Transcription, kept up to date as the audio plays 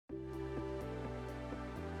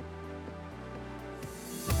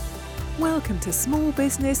Welcome to Small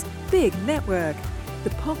Business, Big Network,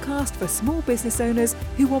 the podcast for small business owners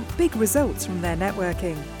who want big results from their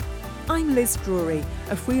networking. I'm Liz Drury,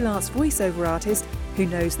 a freelance voiceover artist who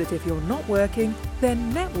knows that if you're not working,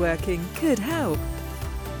 then networking could help.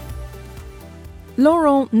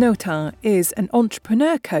 Laurent Notin is an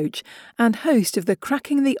entrepreneur coach and host of the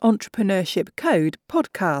Cracking the Entrepreneurship Code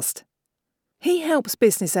podcast. He helps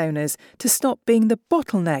business owners to stop being the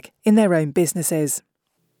bottleneck in their own businesses.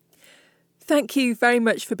 Thank you very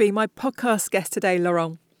much for being my podcast guest today,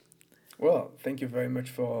 Laurent. Well, thank you very much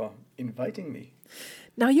for inviting me.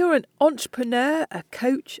 Now, you're an entrepreneur, a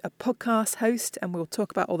coach, a podcast host, and we'll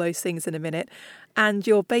talk about all those things in a minute. And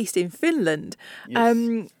you're based in Finland.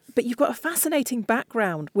 Yes. But you've got a fascinating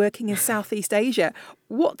background working in Southeast Asia.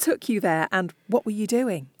 What took you there and what were you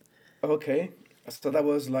doing? Okay, so that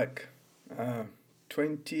was like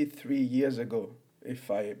 23 years ago, if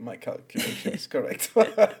my calculation is correct.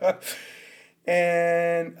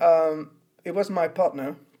 And it was my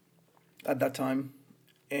partner at that time.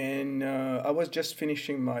 And I was just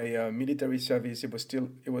finishing my military service. It was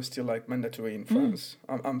still like mandatory in France.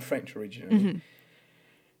 I'm French originally.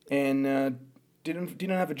 Mm-hmm. And didn't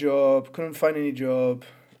have a job, couldn't find any job.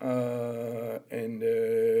 And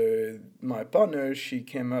my partner, she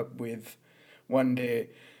came up with one day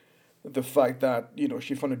the fact that,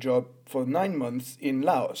 she found a job for 9 months in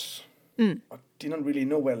Laos. I didn't really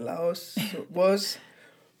know where Laos was,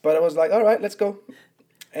 but I was like, all right, let's go.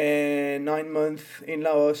 And 9 months in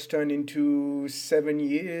Laos turned into 7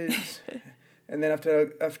 years. And then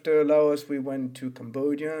after Laos, we went to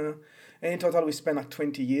Cambodia. And in total, we spent like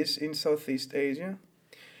 20 years in Southeast Asia.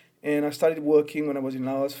 And I started working when I was in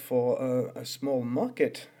Laos for a small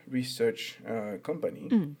market research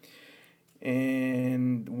company.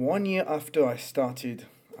 And 1 year after I started,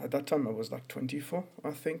 at that time I was like 24,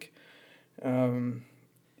 I think.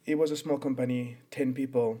 It was a small company, 10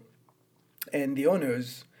 people. And the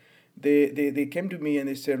owners, they came to me and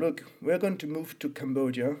they said, look, we're going to move to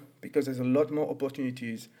Cambodia because there's a lot more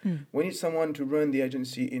opportunities. We need someone to run the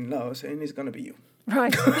agency in Laos, and it's going to be you.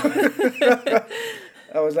 Right.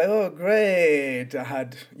 I was like, oh, great. I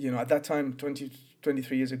had, at that time,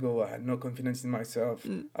 23 years ago, I had no confidence in myself.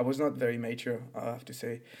 I was not very mature, I have to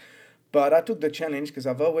say. But I took the challenge because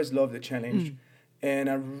I've always loved the challenge.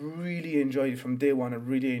 And I really enjoyed it from day one. I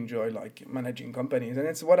really enjoyed managing companies. And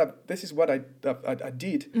this is what I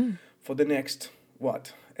did for the next,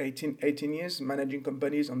 18 years, managing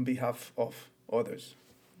companies on behalf of others.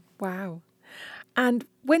 Wow. And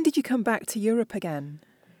when did you come back to Europe again?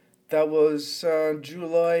 That was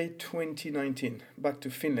July 2019, back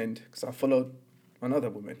to Finland, because I followed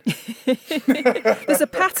another woman. There's a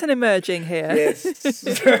pattern emerging here. Yes.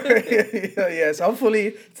 Yes, hopefully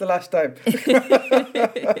it's the last time.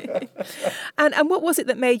 And what was it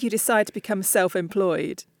that made you decide to become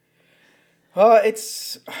self-employed? I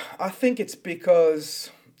think it's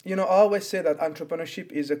because, I always say that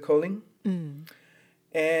entrepreneurship is a calling.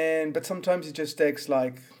 But sometimes it just takes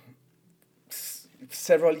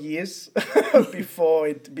several years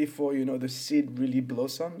before the seed really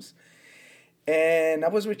blossoms. And I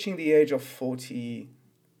was reaching the age of 40,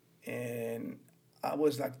 and I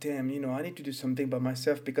was like, damn, I need to do something by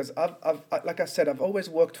myself, because I've always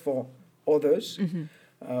worked for others,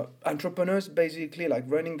 entrepreneurs, basically,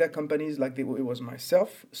 running their companies it was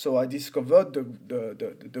myself. So I discovered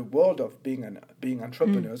the world of being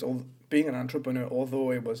entrepreneurs, or being an entrepreneur,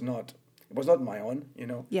 although it was not my own,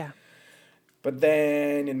 Yeah. But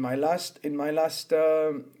then in my last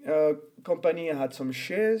company, I had some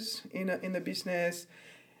shares in the business,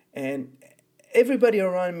 and everybody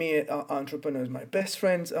around me are entrepreneurs. My best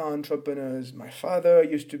friends are entrepreneurs. My father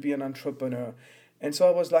used to be an entrepreneur, and so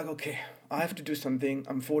I was like, okay, I have to do something.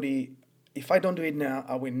 I'm 40. If I don't do it now,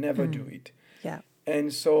 I will never do it. Yeah.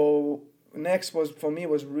 And so next was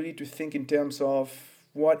really to think in terms of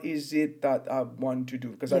what is it that I want to do?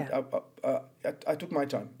 Because I took my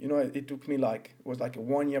time. It took me it was like a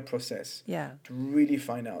 1 year process to really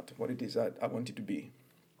find out what it is that I wanted to be.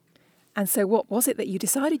 And so what was it that you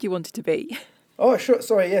decided you wanted to be? Oh, sure.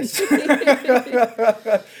 Sorry, yes.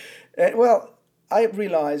 Well, I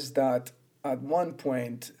realized that at one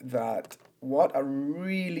point that what I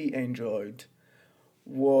really enjoyed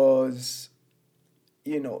was,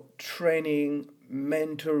 training,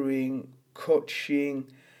 mentoring, coaching,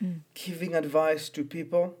 giving advice to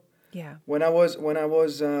people. Yeah. When I was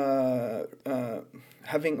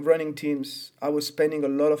running teams, I was spending a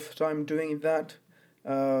lot of time doing that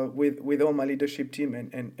with all my leadership team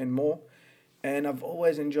and more. And I've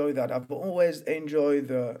always enjoyed that. I've always enjoyed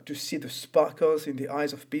to see the sparkles in the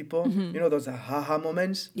eyes of people. Those aha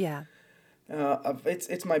moments. Yeah.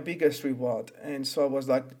 It's my biggest reward. And so I was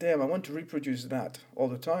like, damn, I want to reproduce that all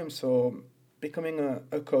the time. So becoming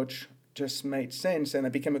a coach just made sense. And I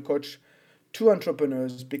became a coach to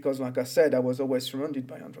entrepreneurs because, like I said, I was always surrounded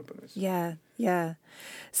by entrepreneurs. Yeah, yeah.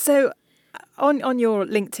 So on your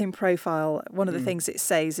LinkedIn profile, one of the things it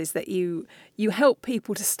says is that you help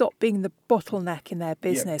people to stop being the bottleneck in their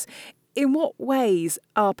business. In what ways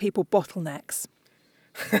are people bottlenecks?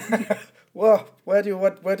 Well, where do you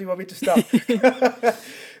want me to start?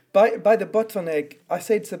 By the bottleneck, I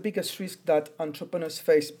say it's the biggest risk that entrepreneurs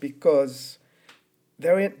face because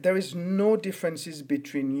there is no differences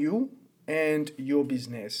between you and your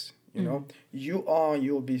business. You know, you are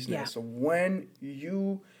your business. Yeah. So when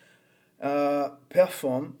you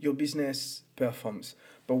perform, your business performs.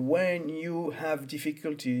 But when you have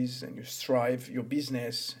difficulties and you strive, your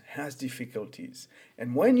business has difficulties.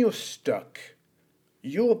 And when you're stuck,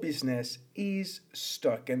 your business is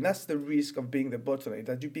stuck. And that's the risk of being the bottleneck,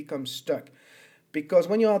 that you become stuck. Because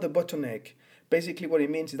when you are the bottleneck, basically what it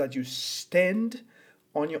means is that you stand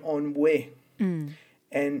on your own way.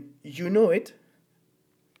 And you know it,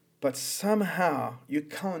 but somehow you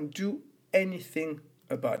can't do anything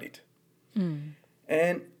about it.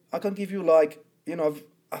 And I can give you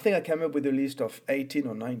I think I came up with a list of 18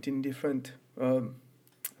 or 19 different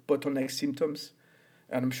bottleneck symptoms.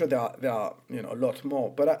 And I'm sure there are a lot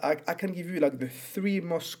more. But I can give you like the 3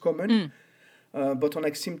 most common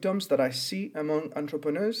bottleneck symptoms that I see among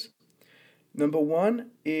entrepreneurs. Number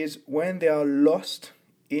 1 is when they are lost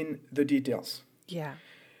in the details. Yeah.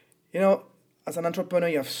 As an entrepreneur,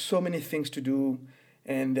 you have so many things to do.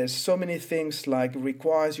 And there's so many things like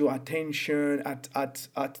requires your attention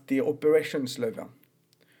at the operations level,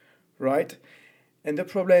 right? And the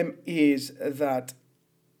problem is that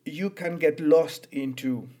you can get lost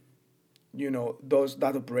into,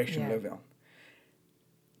 that operation level.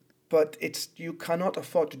 But you cannot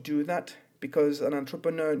afford to do that because an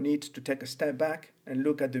entrepreneur needs to take a step back and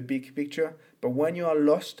look at the big picture. But when you are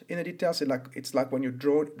lost in the details, it's like when you're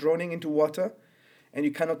drowning into water and you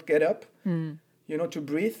cannot get up. To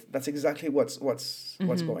breathe, that's exactly what's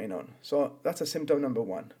going on. So that's a symptom number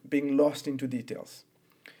 1, being lost into details.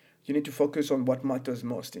 You need to focus on what matters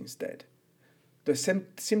most instead. The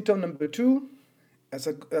symptom number 2, that's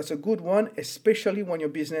a good one, especially when your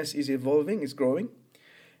business is evolving, is growing.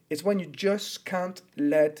 It's when you just can't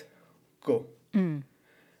let go.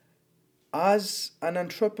 As an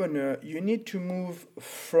entrepreneur, you need to move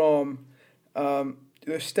from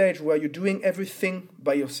the stage where you're doing everything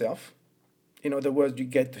by yourself. In other words, you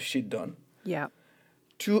get the shit done. Yeah.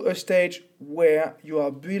 To a stage where you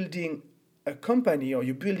are building a company or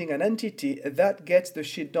you're building an entity that gets the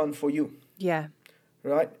shit done for you. Yeah.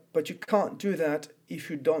 Right? But you can't do that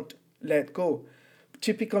if you don't let go.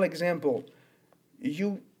 Typical example,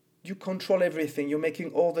 you control everything. You're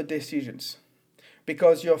making all the decisions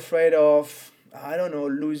because you're afraid of,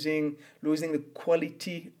 losing the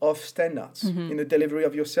quality of standards in the delivery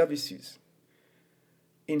of your services.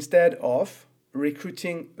 Instead of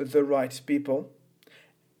recruiting the right people,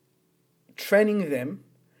 training them,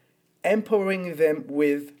 empowering them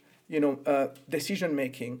with, decision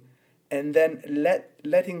making, and then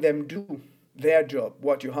letting them do their job,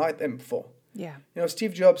 what you hired them for. Yeah.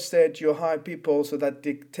 Steve Jobs said you hire people so that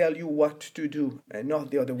they tell you what to do and not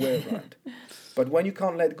the other way around. But when you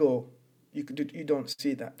can't let go, you don't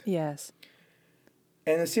see that. Yes.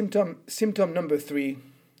 And the symptom number 3,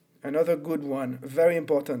 another good one, very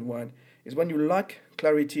important one, is when you lack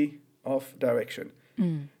clarity of direction.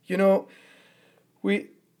 We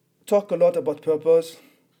talk a lot about purpose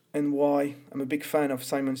and why. I'm a big fan of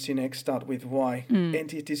Simon Sinek, Start With Why.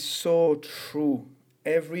 And it is so true.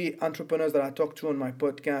 Every entrepreneur that I talk to on my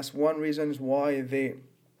podcast, one reason why they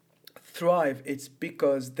thrive, it's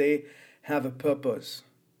because they have a purpose.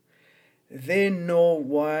 They know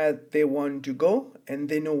where they want to go and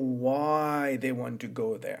they know why they want to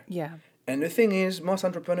go there. Yeah. And the thing is, most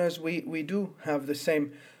entrepreneurs, we do have the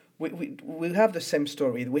same, we have the same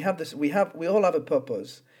story. We all have a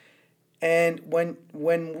purpose. And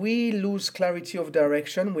when we lose clarity of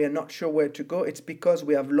direction, we are not sure where to go, it's because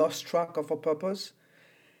we have lost track of our purpose.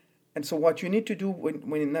 And so what you need to do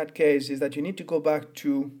when in that case is that you need to go back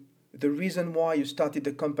to the reason why you started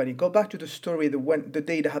the company. Go back to the story, the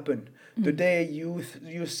day it happened. The day you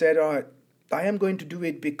said, all right, I am going to do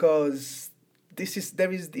it because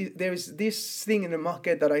there is this thing in the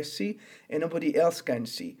market that I see and nobody else can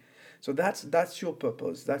see. So that's your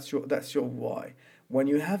purpose. That's your why. When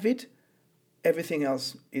you have it, everything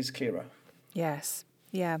else is clearer. Yes.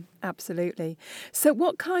 Yeah, absolutely. So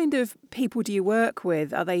what kind of people do you work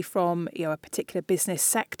with? Are they from a particular business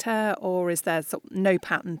sector, or is there sort of no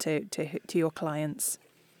pattern to your clients?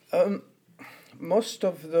 Most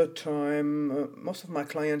of the time, most of my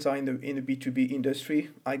clients are in the B2B industry.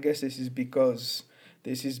 I guess this is because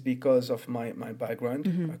of my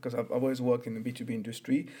background, because I've always worked in the B2B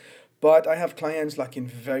industry. But I have clients like in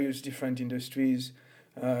various different industries,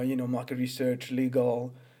 market research,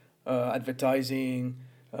 legal, advertising.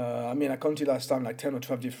 I counted last time like 10 or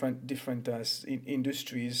 12 different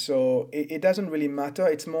industries. So it doesn't really matter.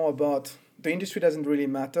 It's more about, the industry doesn't really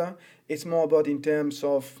matter. It's more about in terms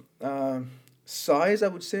of size, I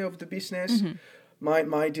would say, of the business. My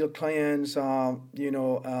ideal clients are,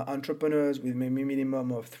 entrepreneurs with maybe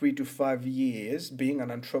minimum of 3 to 5 years being an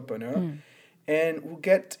entrepreneur, and who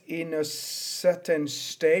get in a certain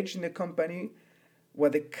stage in the company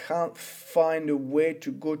where they can't find a way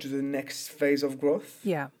to go to the next phase of growth.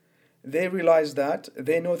 Yeah. They realize that.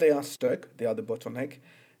 They know they are stuck. They are the bottleneck.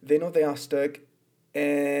 They know they are stuck,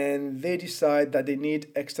 and they decide that they need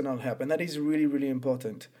external help. And that is really, really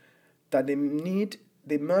important. That they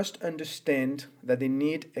must understand that they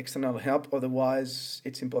need external help. Otherwise,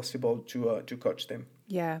 it's impossible to coach them.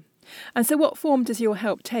 Yeah. And so what form does your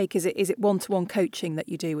help take? Is it one-to-one coaching that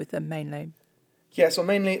you do with them mainly? Yeah, so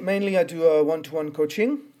mainly I do a one-to-one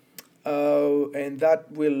coaching, and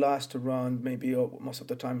that will last around maybe most of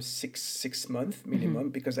the time six months minimum,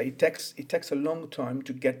 because it takes a long time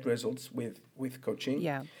to get results with coaching.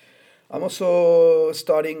 Yeah. I'm also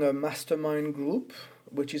starting a mastermind group,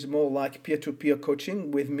 which is more like peer-to-peer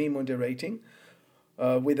coaching with me moderating,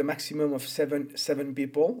 with a maximum of seven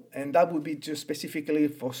people, and that would be just specifically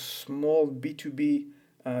for small B2B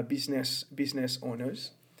business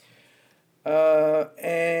owners.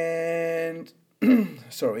 And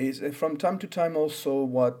sorry, from time to time also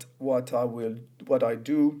what I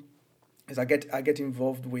do is I get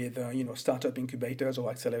involved with startup incubators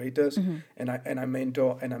or accelerators, and I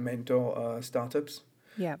mentor startups.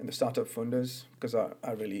 Yeah. And the startup funders, because I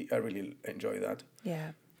really enjoy that.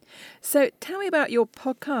 Yeah. So tell me about your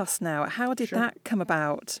podcast now. How did that come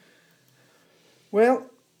about? Well,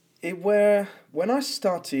 when I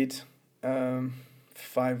started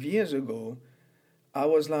 5 years ago, I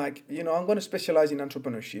was like, I'm going to specialize in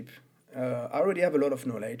entrepreneurship. I already have a lot of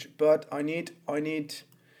knowledge, but I need.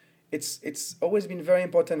 It's always been very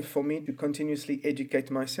important for me to continuously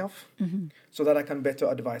educate myself, so that I can better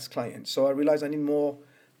advise clients. So I realized I need more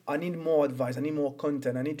advice. I need more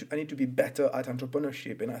content. I need to be better at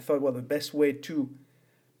entrepreneurship. And I thought, well, the best way to,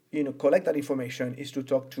 collect that information is to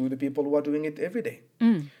talk to the people who are doing it every day.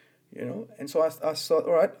 And so I thought,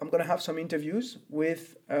 all right, I'm going to have some interviews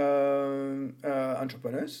with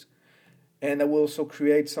entrepreneurs, and I will also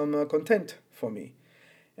create some content for me.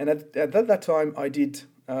 And at that time, I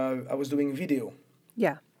was doing video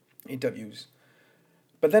interviews.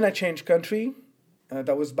 But then I changed country.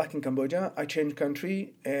 That was back in Cambodia. I changed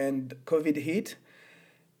country, and COVID hit.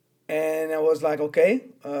 And I was like, okay,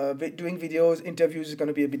 doing interviews is going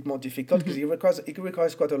to be a bit more difficult, because it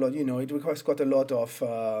requires quite a lot. It requires quite a lot of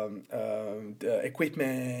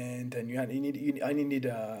equipment, and I need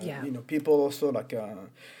people also, like,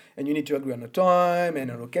 and you need to agree on a time and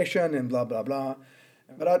a location and blah blah blah.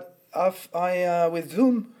 But with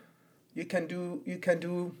Zoom, you can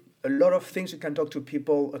do a lot of things. You can talk to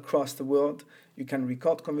people across the world. You can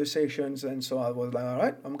record conversations, and so I was like, all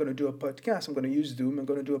right, I'm going to do a podcast. I'm going to use Zoom. I'm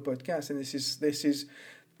going to do a podcast, and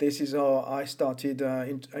this is how I started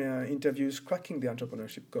interviews, cracking the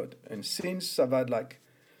entrepreneurship code. And since I've had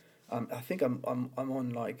I think I'm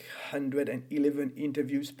on like 111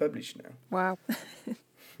 interviews published now. Wow.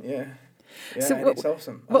 Yeah. Yeah, so it's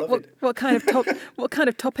awesome. I love it. What kind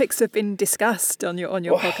of topics have been discussed on your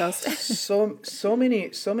podcast? so many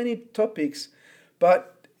topics,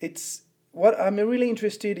 but it's what I'm really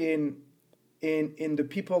interested in the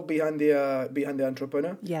people behind the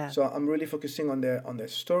entrepreneur. Yeah. So I'm really focusing on their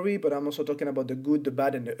story, but I'm also talking about the good, the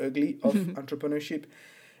bad, and the ugly of entrepreneurship.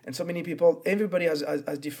 And so many people, everybody has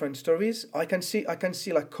different stories. I can see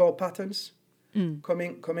like core patterns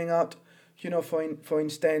coming out. For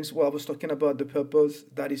instance, I was talking about the purpose.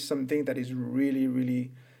 That is something that is really,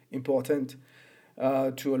 really important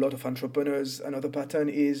to a lot of entrepreneurs. Another pattern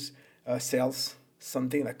is sales,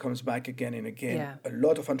 something that comes back again and again. Yeah. A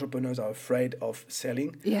lot of entrepreneurs are afraid of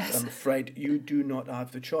selling. Yes. I'm afraid you do not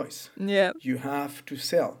have the choice. Yeah. You have to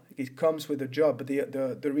sell. It comes with a job. But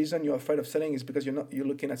the reason you're afraid of selling is because you're not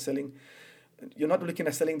looking at selling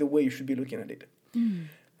the way you should be looking at it.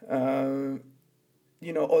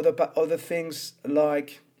 Other things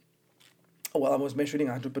like, I was mentioning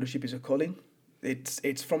entrepreneurship is a calling.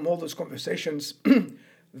 It's from all those conversations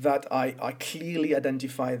that I clearly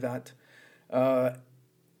identify that.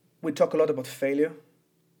 We talk a lot about failure,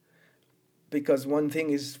 because one thing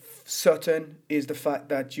is certain is the fact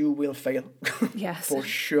that you will fail. Yes. For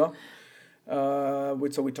sure. So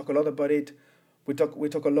we talk a lot about it. We talk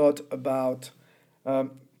a lot about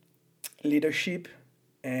leadership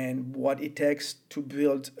and what it takes to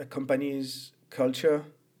build a company's culture.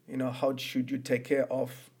 How should you take care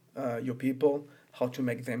of your people, how to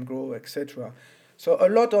make them grow, etc. So a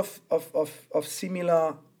lot of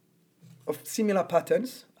similar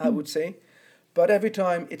patterns, I would say. But every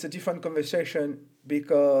time it's a different conversation,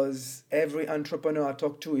 because every entrepreneur I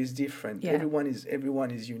talk to is different. Yeah. Everyone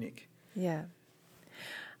is unique. Yeah.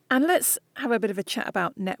 And let's have a bit of a chat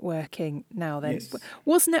about networking now then. Yes.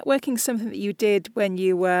 Was networking something that you did when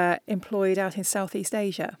you were employed out in Southeast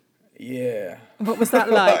Asia? Yeah. What was that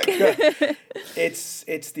like?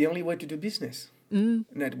 It's the only way to do business.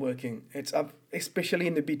 Networking. It's up, especially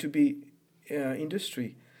in the B2B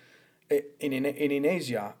industry. In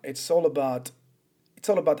Asia, it's all about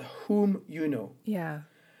whom you know. Yeah.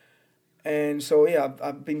 And so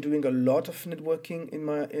I've been doing a lot of networking in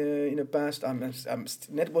the past.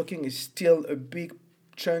 Networking is still a big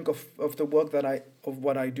chunk of the work of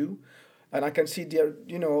what I do, and I can see there,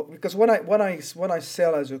 because when I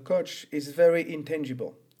sell as a coach, it's very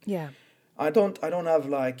intangible. Yeah. I don't have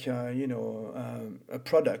like a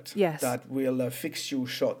product Yes. that will fix you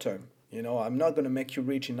short term. I'm not going to make you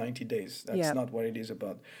rich in 90 days. That's Yeah. not what it is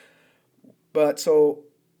about. But so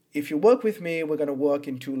if you work with me, we're going to work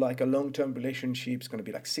into like a long-term relationship. It's going to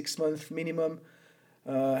be like 6 months minimum,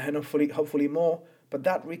 and hopefully more. But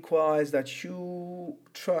that requires that you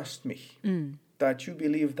trust me, that you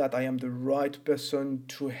believe that I am the right person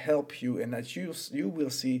to help you, and that you will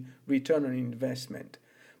see return on investment.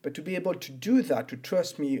 But to be able to do that, to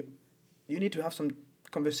trust me, you need to have some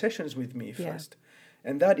conversations with me first,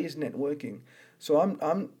 and that is networking. So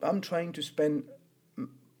I'm trying to spend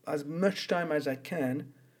as much time as I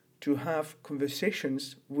can to have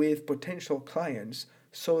conversations with potential clients,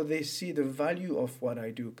 so they see the value of what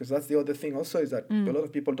I do. Because that's the other thing also, is that a lot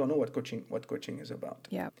of people don't know what coaching is about.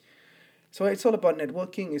 Yeah. So it's all about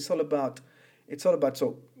networking. It's all about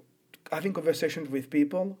so having conversations with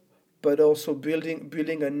people, but also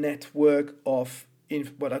building a network of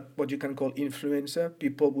what you can call influencer,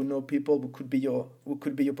 people who know people who could be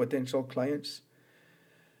your potential clients.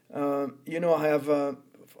 I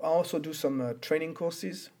also do some training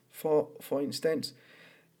courses. For instance,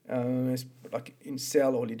 like in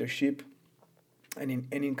sales or leadership, and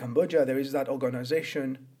in Cambodia there is that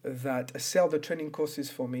organization that sell the training courses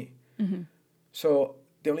for me. Mm-hmm. So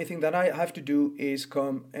the only thing that I have to do is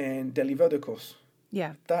come and deliver the course.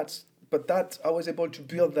 Yeah. But I was able to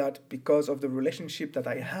build that because of the relationship that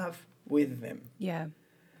I have with them. Yeah.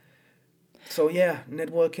 So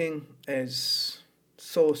networking is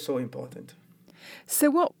so important. So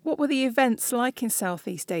what were the events like in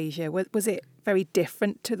Southeast Asia? Was it very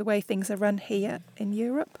different to the way things are run here in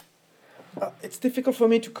Europe? It's difficult for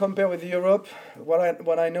me to compare with Europe.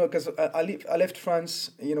 What I know, because I left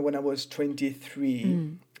France, when I was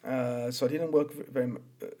 23, so I didn't work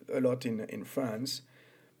a lot in France,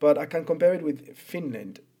 but I can compare it with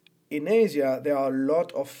Finland. In Asia, there are a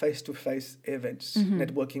lot of face-to-face events,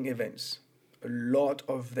 networking events, a lot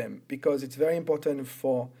of them, because it's very important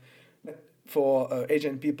for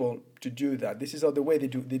Asian people to do that. This is the way they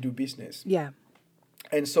do business. Yeah.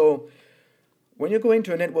 And so when you go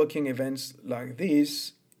into a networking events like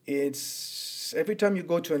this, it's every time you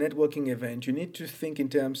go to a networking event, you need to think in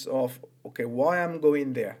terms of, okay, why I'm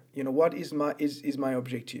going there? What is my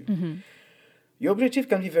objective? Mm-hmm. Your objective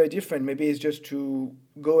can be very different. Maybe it's just to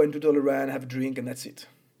go and doodle around, have a drink, and that's it.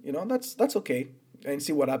 That's okay, and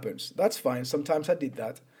see what happens. That's fine. Sometimes I did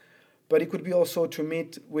that. But it could be also to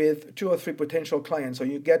meet with 2 or 3 potential clients. So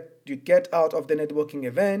you get out of the networking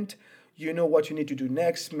event, you know what you need to do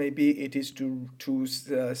next. Maybe it is to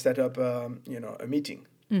set up a meeting.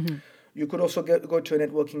 Mm-hmm. You could also go to a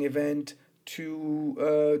networking event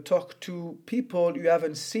to talk to people you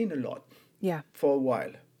haven't seen a lot for a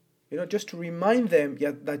while. Just to remind them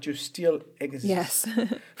that you still exist. Yes.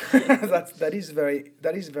 that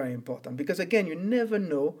is very important, because again, you never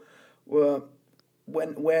know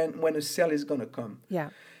when a sale is going to come. Yeah.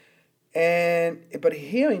 But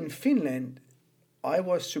here in Finland, I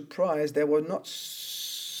was surprised there were not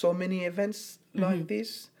so many events like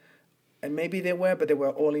this, and maybe there were, but they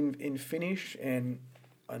were all in Finnish, and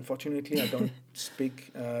unfortunately I don't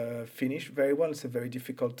speak Finnish very well. It's a very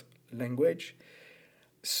difficult language.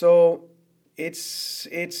 So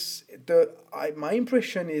my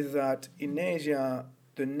impression is that in Asia,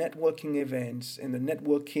 the networking events and the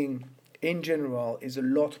networking in general is a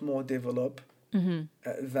lot more developed than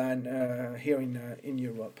here in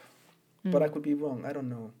Europe. But I could be wrong. I don't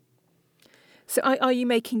know. So are you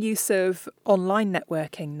making use of online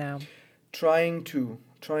networking now? Trying to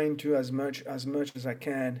as much as I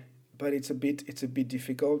can, but it's a bit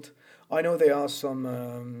difficult. I know there are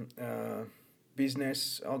some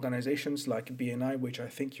business organizations like BNI, which I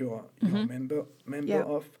think you're a member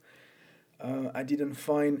of. I didn't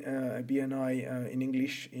find a BNI in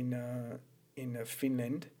English in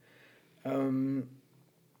Finland. I'm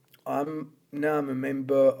a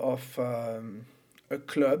member of a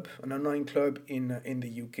club, an online club in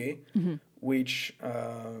the UK, which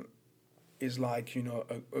is like, you know,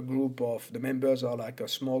 a group of the members are like a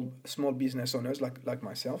small business owners like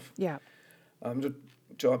myself. Yeah. I've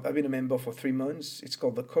been a member for 3 months. It's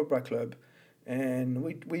called the Cobra Club, and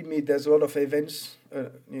we meet. There's a lot of events,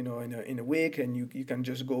 you know, in a week, and you can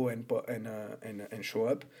just go and show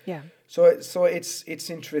up. Yeah. So it's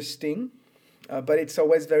interesting, but it's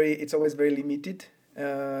always very limited.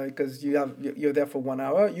 Because you're there for 1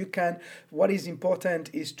 hour. What is important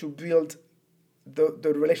is to build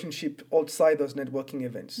the relationship outside those networking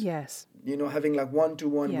events. Yes. You know, having like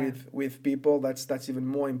one-to-one with people, that's even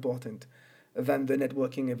more important than the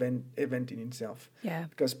networking event in itself. Yeah.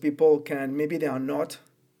 Because people maybe they are not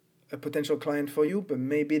a potential client for you, but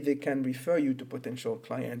maybe they can refer you to potential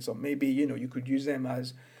clients, or maybe, you know, you could use them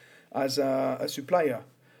as a supplier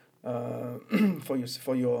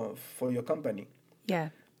for your company. Yeah.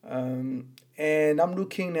 And I'm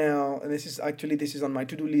looking now, and this is on my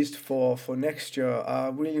to-do list for next year. I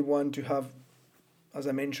really want to have, as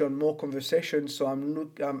I mentioned, more conversations. So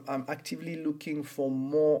I'm actively looking for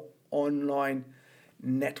more online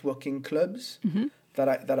networking clubs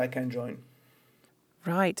that I can join.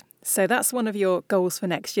 Right. So that's one of your goals for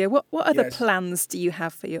next year. What other plans do you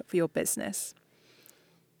have for your business?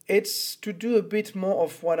 It's to do a bit more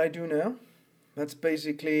of what I do now. That's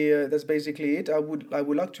basically it. I would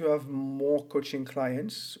like to have more coaching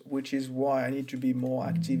clients, which is why I need to be more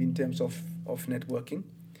active in terms of networking.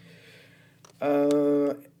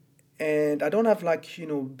 And I don't have, like, you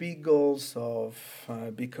know, big goals of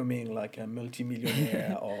becoming like a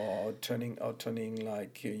multimillionaire or turning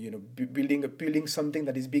like, you know, building something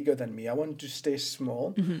that is bigger than me. I want to stay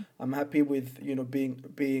small. I'm happy with, you know,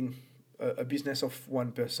 being a business of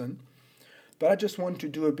one person, but I just want to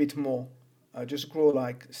do a bit more. Just grow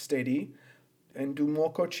like steady and do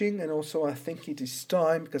more coaching. And also I think it is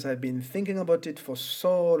time, because I've been thinking about it for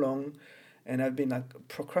so long and I've been like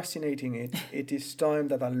procrastinating it. It is time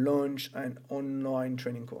that I launch an online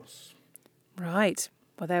training course. Right.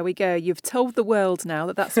 Well, there we go. You've told the world now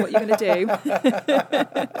that that's what you're going to do.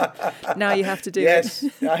 Now you have to do it. Yes,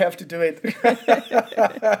 I have to do it.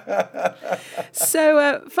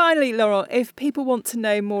 So finally, Laurent, if people want to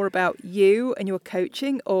know more about you and your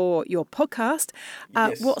coaching or your podcast,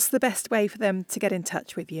 what's the best way for them to get in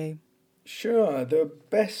touch with you? Sure. The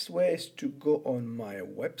best way is to go on my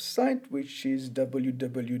website, which is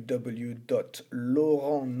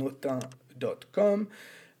www.laurentnotin.com.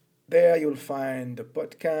 There you'll find the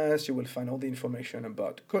podcast, you will find all the information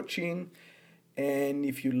about coaching. And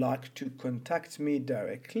if you like to contact me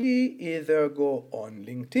directly, either go on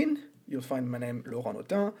LinkedIn, you'll find my name, Laurent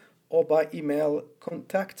Notin, or by email,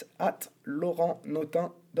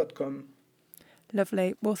 contact@laurentnotin.com.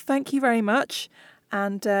 Lovely. Well, thank you very much.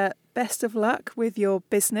 And best of luck with your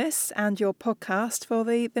business and your podcast for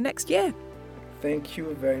the next year. Thank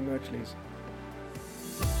you very much, Liz.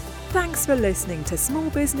 Thanks for listening to Small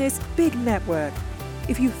Business, Big Network.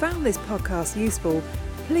 If you found this podcast useful,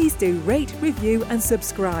 please do rate, review and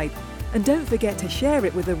subscribe. And don't forget to share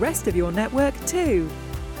it with the rest of your network too.